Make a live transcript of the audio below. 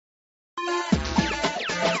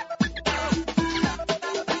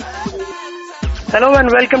Hello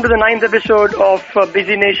and welcome to the ninth episode of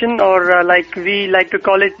Busy Nation, or like we like to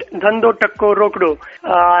call it, Dhando Takko Rokdo.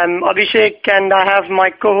 I'm Abhishek and I have my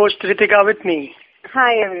co-host Ritika with me.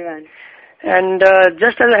 Hi everyone. And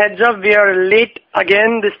just as a heads up, we are late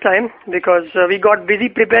again this time because we got busy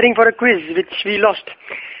preparing for a quiz which we lost.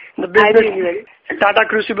 The business Tata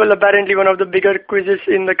Crucible, apparently one of the bigger quizzes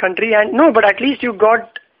in the country. And no, but at least you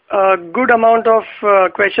got a good amount of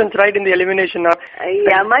questions right in the elimination.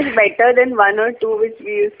 Yeah, much better than one or two which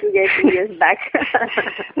we used to get years back.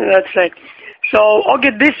 That's right. So, okay,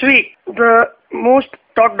 this week, the most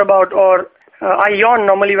talked about, or I yawn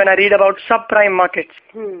normally when I read about subprime markets.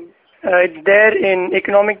 It's there in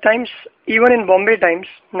Economic Times, even in Bombay Times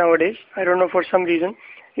nowadays. I don't know, for some reason.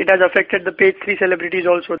 It has affected the page 3 celebrities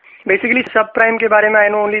also. Basically, subprime ke baare mein I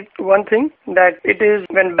know only one thing, that it is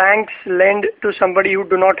when banks lend to somebody who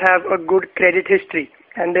do not have a good credit history,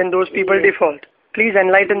 and then those people default. Please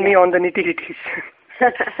enlighten me on the nitty-gritties.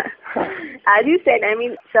 As you said, I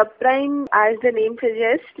mean, subprime, as the name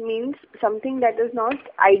suggests, means something that is not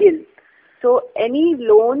ideal. So, any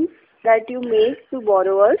loan that you make to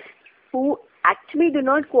borrowers who actually do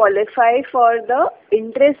not qualify for the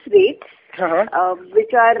interest rates,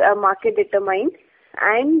 which are market determined,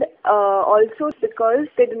 and also because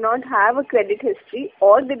they do not have a credit history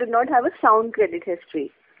or they do not have a sound credit history.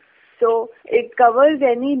 So it covers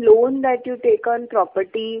any loan that you take on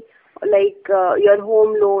property, like your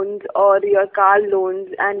home loans or your car loans,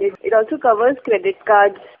 and it also covers credit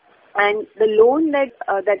cards. And the loan that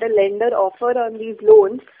a lender offer on these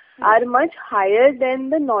loans are much higher than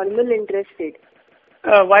the normal interest rate.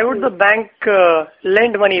 Why would the bank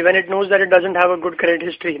lend money when it knows that it doesn't have a good credit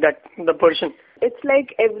history, that the person? It's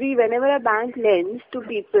like whenever a bank lends to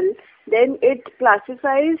people, then it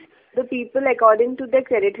classifies the people according to their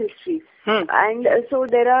credit history. And so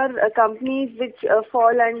there are companies which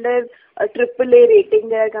fall under a AAA rating,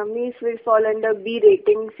 there are companies which fall under B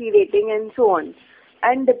rating, C rating, and so on.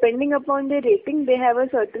 And depending upon their rating, they have a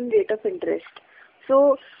certain rate of interest.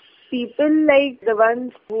 So people like the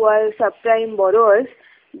ones who are subprime borrowers,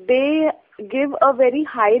 they give a very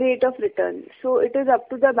high rate of return. So it is up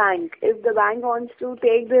to the bank. If the bank wants to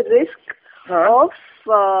take the risk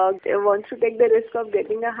of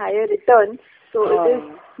getting a higher return, so it is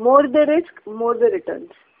more the risk, more the returns.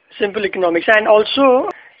 Simple economics. And also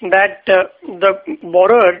that the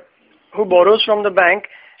borrower who borrows from the bank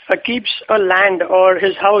keeps a land or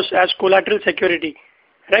his house as collateral security,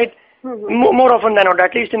 right? More often than not,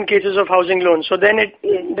 at least in cases of housing loans. So then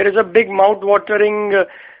there is a big mouth-watering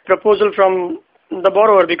proposal from the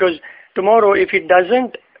borrower, because tomorrow if he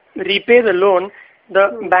doesn't repay the loan,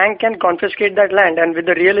 the bank can confiscate that land, and with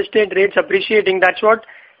the real estate rates appreciating, that's what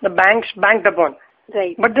the banks banked upon.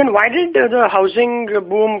 Right. But then why did the housing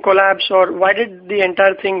boom collapse, or why did the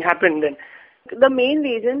entire thing happen then? The main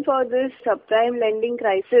reason for this subprime lending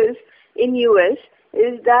crisis in US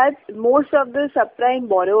is that most of the subprime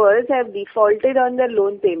borrowers have defaulted on their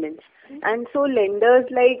loan payments. And so lenders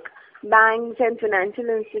like banks and financial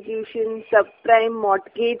institutions, subprime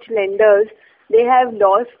mortgage lenders, they have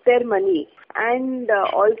lost their money. And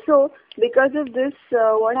also because of this,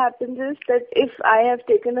 what happens is that if I have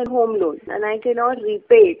taken a home loan and I cannot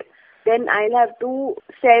repay it, then I'll have to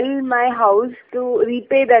sell my house to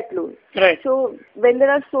repay that loan. Right. So when there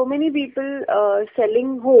are so many people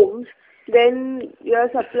selling homes, then your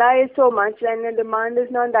supply is so much and the demand is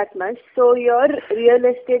not that much, so your real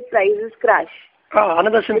estate prices crash.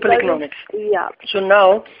 Another simple economics. Yeah. So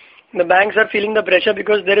now the banks are feeling the pressure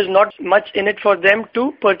because there is not much in it for them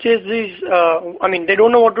to purchase these, they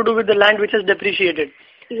don't know what to do with the land which has depreciated.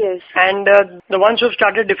 Yes. And the ones who have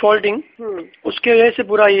started defaulting, uske वजह से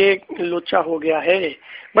पूरा ये लोचा हो गया है.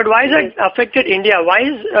 But why is it affected India? Why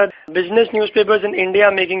is business newspapers in India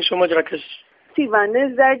making so much ruckus? See, one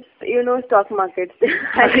is that, stock markets are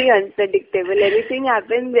highly unpredictable. Anything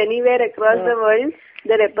happens anywhere across the world,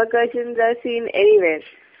 the repercussions are seen anywhere.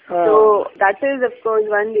 So that is, of course,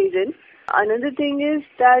 one reason. Another thing is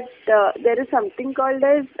that there is something called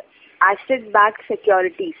as asset-backed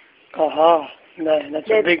securities. That's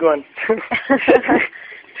a big one.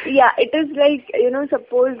 Yeah, it is like,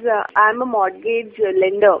 suppose I'm a mortgage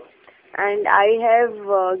lender and I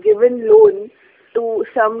have given loan to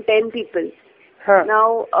some 10 people.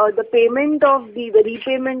 Now, the repayment of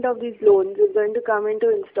these loans is going to come into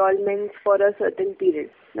installments for a certain period.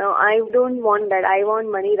 Now, I don't want that. I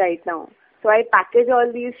want money right now. So I package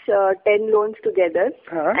all these 10 loans together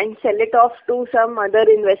and sell it off to some other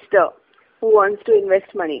investor who wants to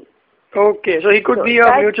invest money. Okay, so he could be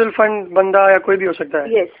a mutual fund banda ya koi bhi ho sakta hai.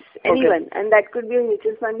 Yes, anyone. And that could be a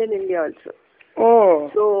mutual fund in India also. Oh.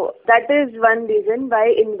 So that is one reason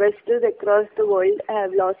why investors across the world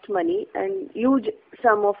have lost money, and huge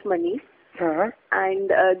sum of money. Uh-huh. And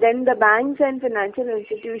then the banks and financial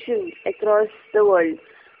institutions across the world,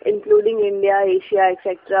 including India, Asia,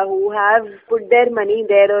 etc., who have put their money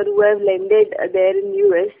there or who have lended there in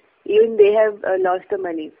US, even they have lost the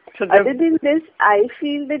money. So Other than this, I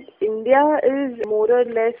feel that India is more or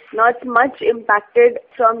less not much impacted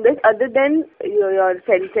from this, other than your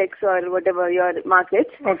Sensex or whatever your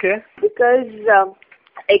markets. Okay. Because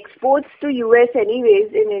exports to US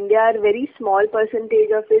anyways in India are very small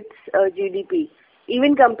percentage of its GDP,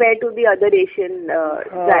 even compared to the other Asian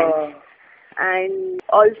giants. And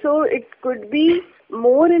also it could be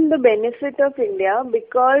more in the benefit of India,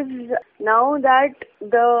 because now that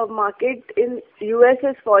the market in US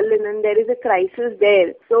has fallen and there is a crisis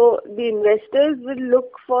there, so the investors will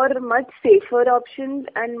look for much safer options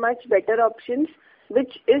and much better options,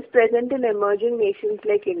 which is present in emerging nations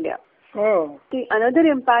like India. Oh. Another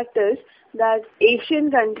impact is that Asian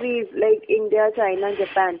countries like India, China,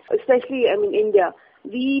 Japan, especially India,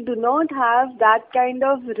 we do not have that kind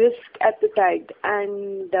of risk appetite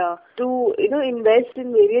and to invest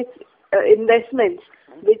in various investments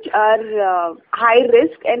which are high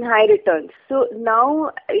risk and high returns. So now,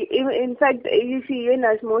 in fact, you see even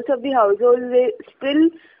as most of the households, they still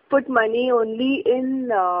put money only in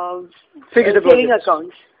saving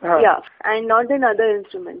accounts, and not in other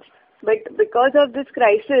instruments. But because of this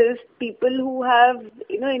crisis, people who have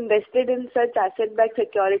invested in such asset-backed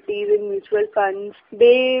securities in mutual funds,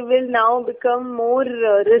 they will now become more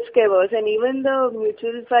risk averse, and even the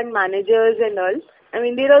mutual fund managers and all,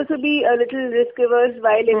 they'll also be a little risk averse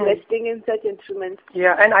while investing in such instruments.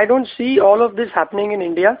 Yeah, and I don't see all of this happening in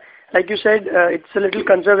India. Like you said, it's a little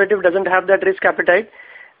conservative, doesn't have that risk appetite.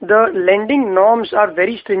 The lending norms are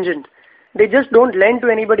very stringent. They just don't lend to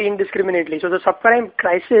anybody indiscriminately. So the subprime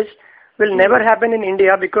crisis will never happen in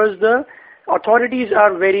India because the authorities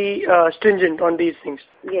are very stringent on these things.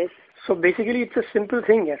 Yes. So basically it's a simple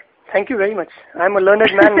thing here. Thank you very much. I'm a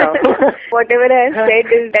learned man now. Whatever I have said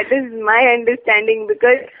that is my understanding,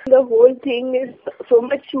 because the whole thing is so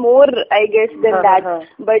much more, I guess, than that.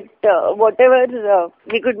 But whatever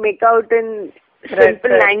we could make out in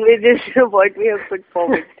simple languages what we have put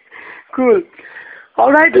forward. Cool.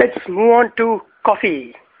 All right, let's move on to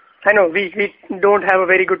coffee. I know we don't have a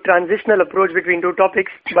very good transitional approach between two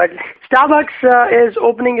topics, but Starbucks is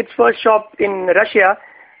opening its first shop in Russia,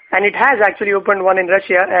 and it has actually opened one in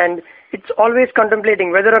Russia, and it's always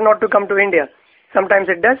contemplating whether or not to come to India. Sometimes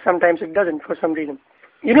it does, sometimes it doesn't for some reason.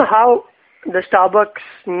 You know how the Starbucks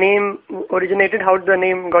name originated, how the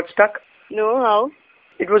name got stuck? No, how?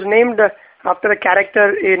 It was named after a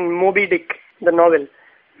character in Moby Dick, the novel.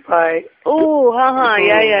 Right.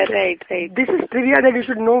 Right. This is trivia that you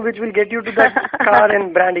should know, which will get you to that car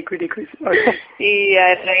and brand equity quiz. Okay.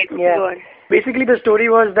 Yeah, right. Yeah. Go on. Basically, the story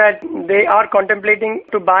was that they are contemplating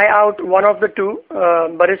to buy out one of the two,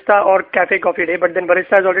 Barista or Cafe Coffee Day, but then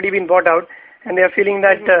Barista has already been bought out, and they are feeling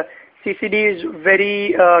that CCD is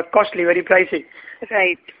very costly, very pricey.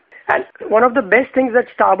 Right. And one of the best things that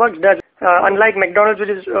Starbucks does, unlike McDonald's, which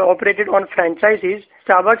is operated on franchises,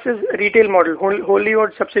 Starbucks is retail model, wholly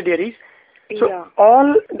owned subsidiaries. So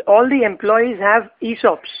all the employees have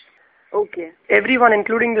ESOPs. Okay. Everyone,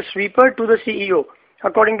 including the sweeper to the CEO,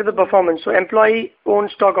 according to the performance. So employee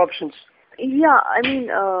owned stock options. Yeah,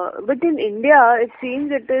 but in India, it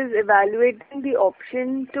seems it is evaluating the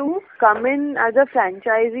option to come in as a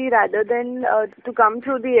franchisee rather than to come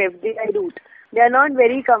through the FDI route. They are not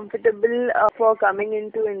very comfortable for coming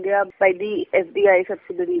into India by the FDI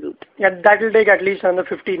subsidiary route. Yeah, that will take at least another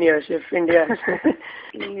 15 years if India has.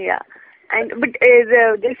 Yeah. But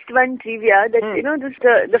just one trivia that,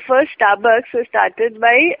 the first Starbucks was started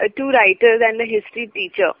by two writers and a history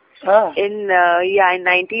teacher in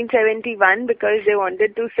 1971 because they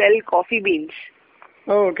wanted to sell coffee beans.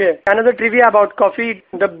 Oh, okay. Another trivia about coffee,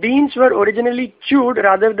 the beans were originally chewed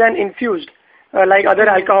rather than infused, like other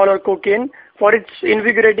alcohol or cocaine, for its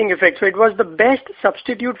invigorating effect. So it was the best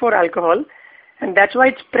substitute for alcohol, and that's why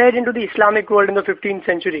it spread into the Islamic world in the 15th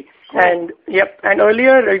century. And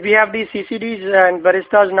earlier we have these CCDs and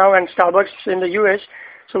baristas now and Starbucks in the US.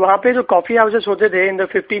 So वहाँ पे जो coffee houses होते थे in the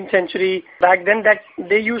 15th century back then, that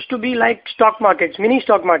they used to be like stock markets, mini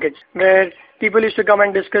stock markets, where people used to come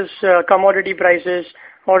and discuss commodity prices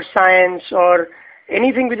or science or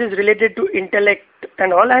anything which is related to intellect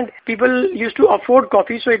and all, and people used to afford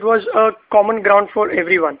coffee, so it was a common ground for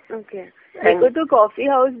everyone. Okay. Go to coffee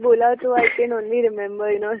house bola, so I can only remember,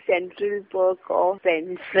 Central Perk or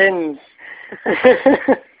Friends.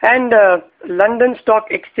 And London Stock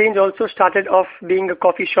Exchange also started off being a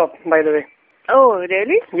coffee shop, by the way. Oh,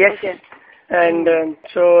 really? Yes. Okay. And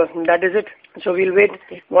so that is it. So we'll wait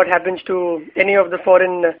what happens to any of the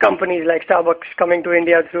foreign companies like Starbucks coming to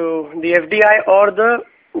India through the FDI or the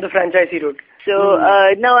franchisee route. So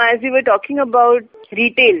now, as we were talking about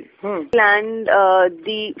retail and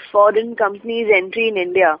the foreign companies' entry in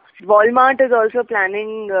India, Walmart is also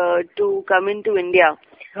planning to come into India.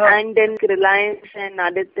 And then Reliance and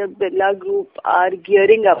Aditya Birla Group are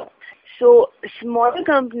gearing up. So smaller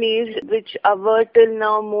companies which were till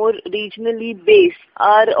now more regionally based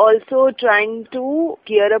are also trying to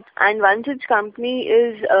gear up, and one such company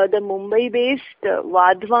is the Mumbai-based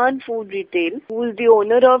Vadhavan Food Retail, who is the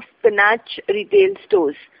owner of Pinach Retail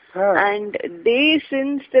Stores. And they,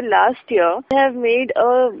 since the last year, have made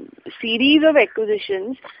a series of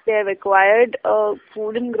acquisitions. They have acquired a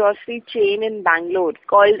food and grocery chain in Bangalore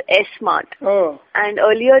called S-Mart. And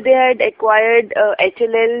earlier they had acquired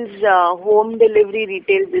HLL's home delivery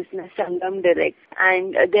retail business, Sangam Direct.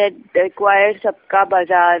 And they had acquired Sabka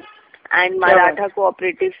Bazaar and Maratha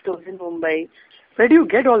Cooperative Stores in Mumbai. Where do you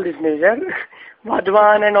get all these names, yeah?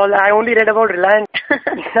 Vadhavan and all. I only read about Reliance.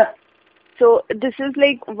 So this is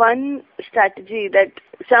like one strategy that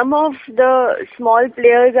some of the small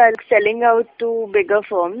players are selling out to bigger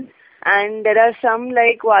firms, and there are some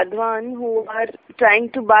like Vadhavan who are trying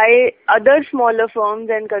to buy other smaller firms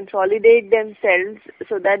and consolidate themselves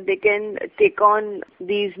so that they can take on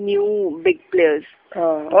these new big players.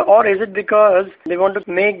 Or is it because they want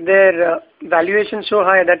to make their valuation so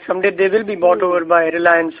high that someday they will be bought over by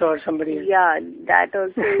Reliance or somebody else? Yeah, that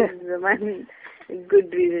also is one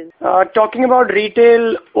good reason. Talking about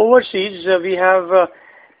retail overseas, we have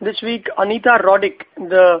this week Anita Roddick,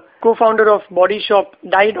 the co-founder of Body Shop,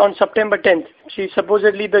 died on September 10th. She's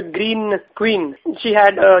supposedly the Green Queen. She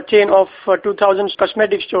had a chain of 2,000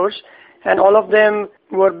 cosmetic stores, and all of them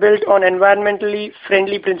were built on environmentally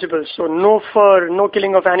friendly principles. So no fur, no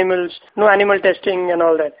killing of animals, no animal testing and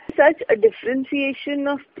all that. Such a differentiation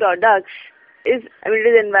of products is, it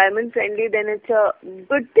is environment friendly, then it's a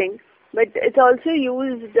good thing. But it's also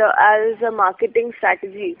used as a marketing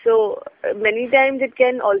strategy. So many times it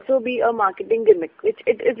can also be a marketing gimmick, which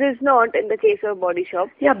it is not in the case of Body Shop.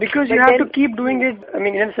 Yeah, because you have to keep doing it,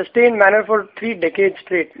 in a sustained manner for 3 decades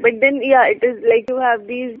straight. But then, it is like you have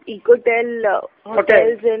these Ecotel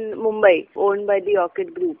hotels in Mumbai, owned by the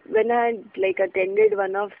Orchid Group. When I had attended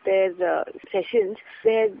one of their sessions,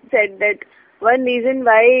 they had said that one reason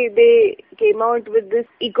why they came out with this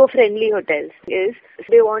eco-friendly hotels is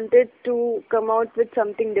they wanted to come out with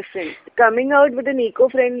something different. Coming out with an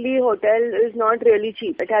eco-friendly hotel is not really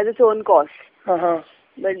cheap. It has its own costs.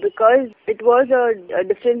 But because it was a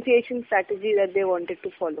differentiation strategy that they wanted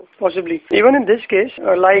to follow. Possibly. Even in this case,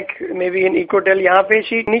 like maybe in Ecotel,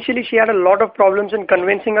 initially she had a lot of problems in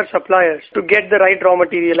convincing her suppliers to get the right raw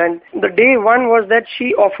material. And the day one was that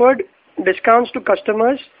she offered discounts to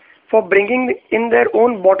customers for bringing in their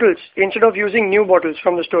own bottles instead of using new bottles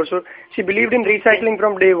from the store. So she believed in recycling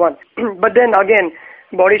from day one. But then again,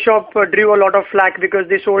 Body Shop drew a lot of flack because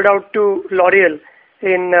they sold out to L'Oreal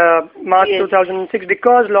in March 2006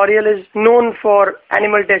 because L'Oreal is known for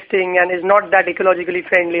animal testing and is not that ecologically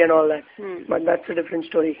friendly and all that. But that's a different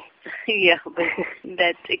story. Yeah, but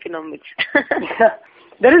that's economics.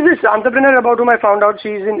 There is this entrepreneur about whom I found out.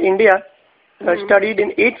 She's in India, studied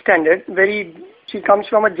in 8th standard, she comes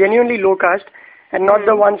from a genuinely low caste and not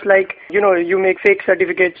the ones like, you make fake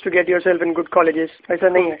certificates to get yourself in good colleges.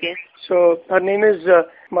 So her name is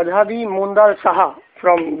Madhavi Mundal Saha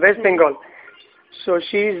from West Bengal. So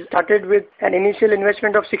she started with an initial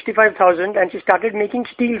investment of 65,000 and she started making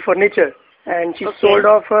steel furniture. And she sold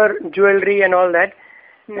off her jewelry and all that.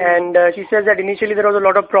 And she says that initially there was a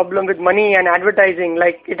lot of problem with money and advertising,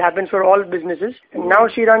 like it happens for all businesses. And now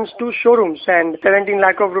she runs 2 showrooms and 17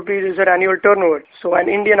 lakh of rupees is her annual turnover. So an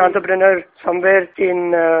Indian entrepreneur somewhere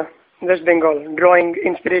in West Bengal, drawing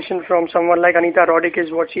inspiration from someone like Anita Roddick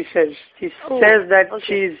is what she says. She says that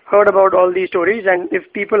she's heard about all these stories, and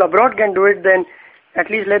if people abroad can do it, then at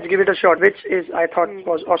least let's give it a shot, which is, I thought,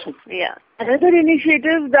 was awesome. Yeah. Another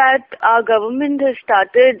initiative that our government has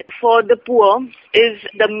started for the poor is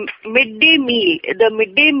the midday meal. The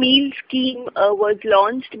midday meal scheme was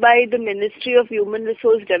launched by the Ministry of Human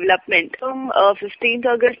Resource Development from 15th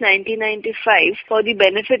August 1995 for the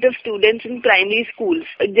benefit of students in primary schools.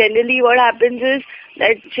 Generally, what happens is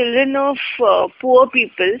that children of poor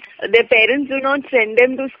people, their parents do not send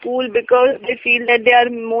them to school because they feel that they are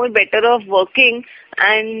more better off working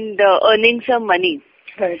and earning some money.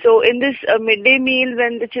 Right. So in this midday meal,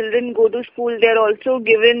 when the children go to school, they are also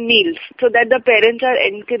given meals so that the parents are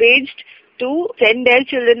encouraged to send their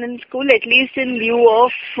children in school at least in lieu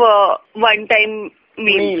of one-time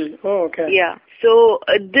meal. Oh, okay. Yeah. So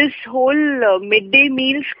this whole midday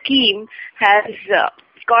meal scheme has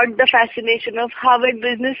caught the fascination of Harvard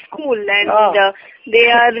Business School, and they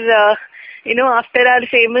are, after our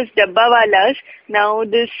famous Dabbawalas, now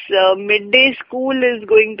this midday school is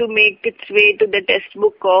going to make its way to the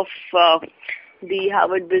textbook of the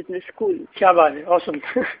Harvard Business School. Kya baat hai? Awesome.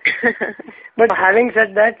 But having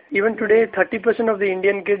said that, even today, 30% of the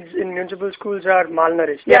Indian kids in municipal schools are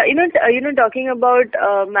malnourished. Yeah, talking about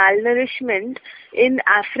malnourishment, in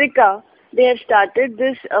Africa, they have started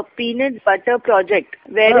this peanut butter project,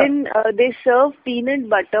 wherein they serve peanut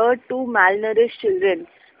butter to malnourished children.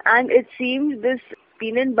 And it seems this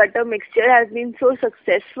peanut butter mixture has been so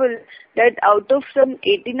successful that out of some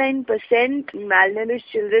 89% malnourished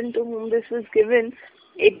children to whom this was given,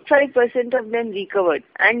 85% of them recovered.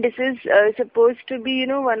 And this is supposed to be,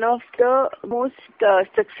 one of the most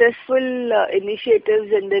successful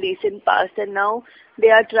initiatives in the recent past. And now they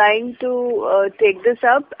are trying to take this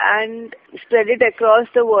up and spread it across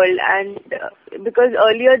the world. And because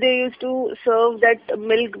earlier they used to serve that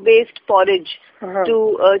milk-based porridge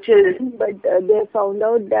to children, but they found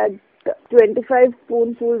out that 25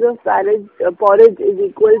 spoonfuls of porridge is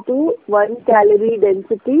equal to 1 calorie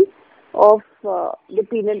density of the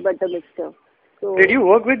peanut butter mixture. So, did you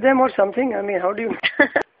work with them or something? I mean, how do you...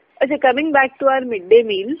 Okay, coming back to our midday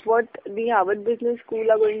meals, what the Harvard Business School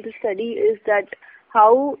are going to study is that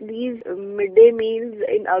how these midday meals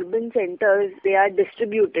in urban centers, they are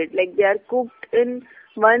distributed. Like they are cooked in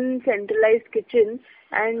one centralized kitchen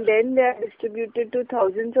and then they are distributed to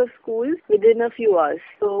thousands of schools within a few hours.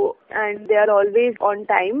 So, and they are always on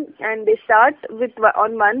time, and they start with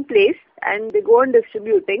on one place and they go on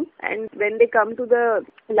distributing, and when they come to the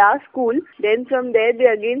last school, then from there they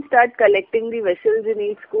again start collecting the vessels in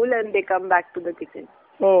each school and they come back to the kitchen.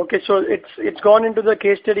 Oh, okay. So it's gone into the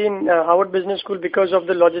case study in Harvard Business School because of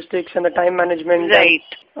the logistics and the time management. Right.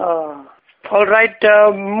 All right.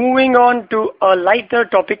 Moving on to a lighter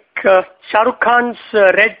topic. Shah Rukh Khan's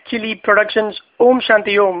Red Chilli Productions Om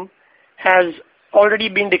Shanti Om has already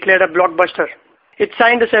been declared a blockbuster. It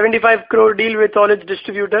signed a 75 crore deal with all its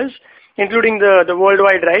distributors, including the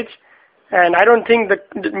worldwide rights. And I don't think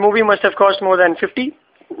the movie must have cost more than 50.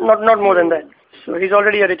 Not more than that. So he's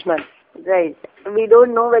already a rich man. Right. We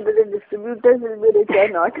don't know whether the distributors will be rich or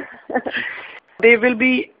not. They will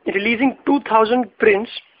be releasing 2,000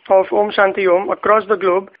 prints of Om Shanti Om across the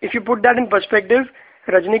globe. If you put that in perspective,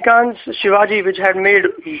 Rajnikant's Shivaji, which had made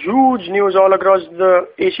huge news all across the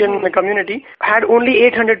Asian community, had only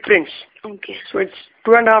 800 prints. Okay. So it's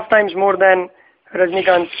 2.5 times more than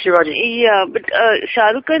Rajnikant's Shivaji. Yeah, but Shah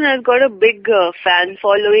Rukh Khan has got a big fan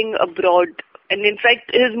following abroad. And in fact,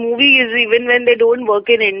 his movies, even when they don't work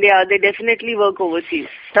in India, they definitely work overseas.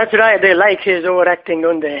 That's right. They like his overacting,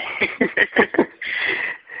 don't they?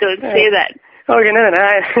 Don't say that. Okay, no.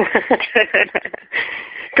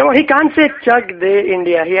 Come on, he can't say Chak De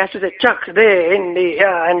India. He has to say Chak De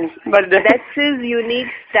India. But that's his unique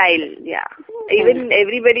style, yeah. Even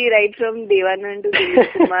everybody, right from Devanand to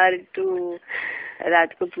Dilip Kumar to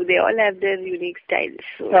Raj Kapoor, they all have their unique styles.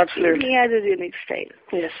 So absolutely. He has his unique style.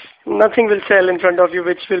 Yes. Nothing will sell in front of you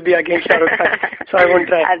which will be against Shah Rukh Khan. So I won't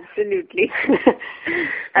try. Absolutely.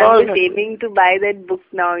 I'm just aiming to buy that book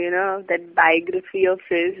now, that biography of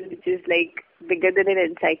his, which is like bigger than an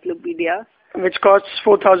encyclopedia. Which costs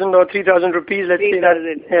 4,000 or 3,000 rupees, let's 3, say that.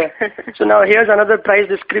 Yeah. So now here's another price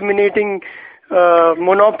discriminating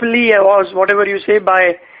monopoly or whatever you say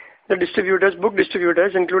by the distributors, book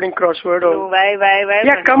distributors, including Crossword. No, why?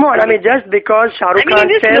 Yeah, come on. I mean, just because Shah Rukh Khan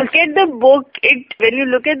just look at the book. When you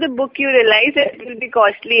look at the book, you realize that it will be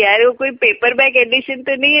costly. यार वो कोई paperback edition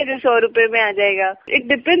तो नहीं है जो 100 रुपए में आ जाएगा. It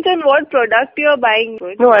depends on what product you are buying.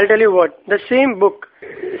 No, I'll tell you what. The same book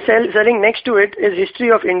selling next to it is History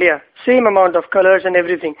of India. Same amount of colors and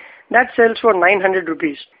everything. That sells for 900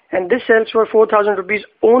 rupees. And this sells for 4,000 rupees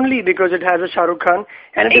only because it has a Shah Rukh Khan.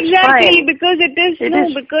 And it exactly, is fine. Because it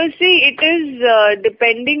is, because see, it is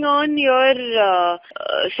depending on your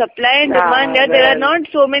supply and demand. There are not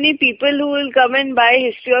so many people who will come and buy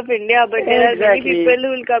History of India, but there are many people who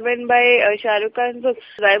will come and buy Shah Rukh Khan's books.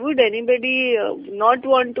 Why would anybody not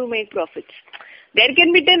want to make profits? There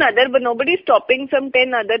can be 10 other, but nobody is stopping some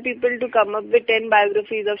 10 other people to come up with 10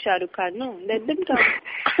 biographies of Shah Rukh Khan. No, let them come.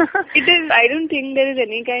 I don't think there is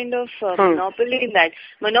any kind of monopoly in that.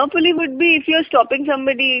 Monopoly would be if you're stopping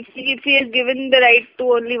somebody, if he has given the right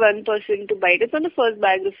to only one person to buy it. It's not the first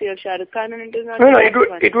biography of Shah Rukh Khan, and it is not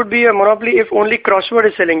it would be a monopoly if only Crossword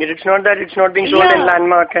is selling it. It's not that it's not being sold in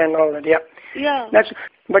Landmark and all that. Yeah. Yeah.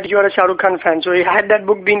 But you are a Shah Rukh Khan fan, so had that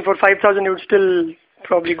book been for 5,000, you would still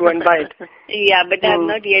probably go and buy it. Yeah, but I have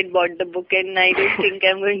not yet bought the book and I don't think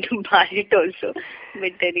I'm going to buy it also.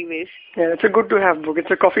 But anyways. Yeah, it's a good to have book.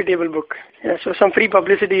 It's a coffee table book. Yeah, so some free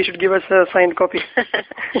publicity, you should give us a signed copy.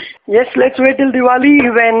 Yes, let's wait till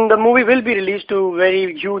Diwali when the movie will be released to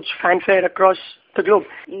very huge fanfare across the globe.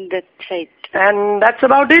 That's right. And that's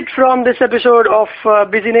about it from this episode of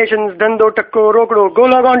Busy Nation's Dhando Takko Rokdo. Go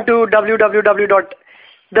log on to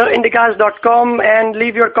www.theindicast.com and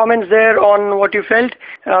leave your comments there on what you felt.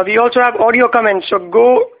 We also have audio comments, so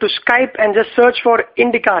go to Skype and just search for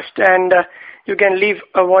Indicast and you can leave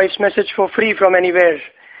a voice message for free from anywhere.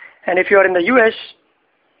 And if you are in the US,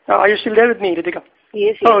 are you still there with me, Ritika?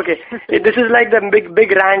 Yes. Oh, okay. This is like the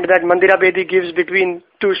big rant that Mandira Bedi gives between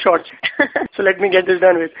two shots. So let me get this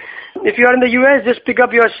done with. If you are in the US, just pick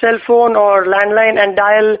up your cell phone or landline and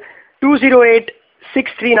dial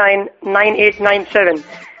 208-639-9897.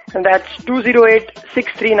 And that's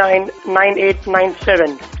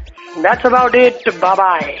 208-639-9897. That's about it.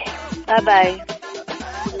 Bye-bye. Bye-bye.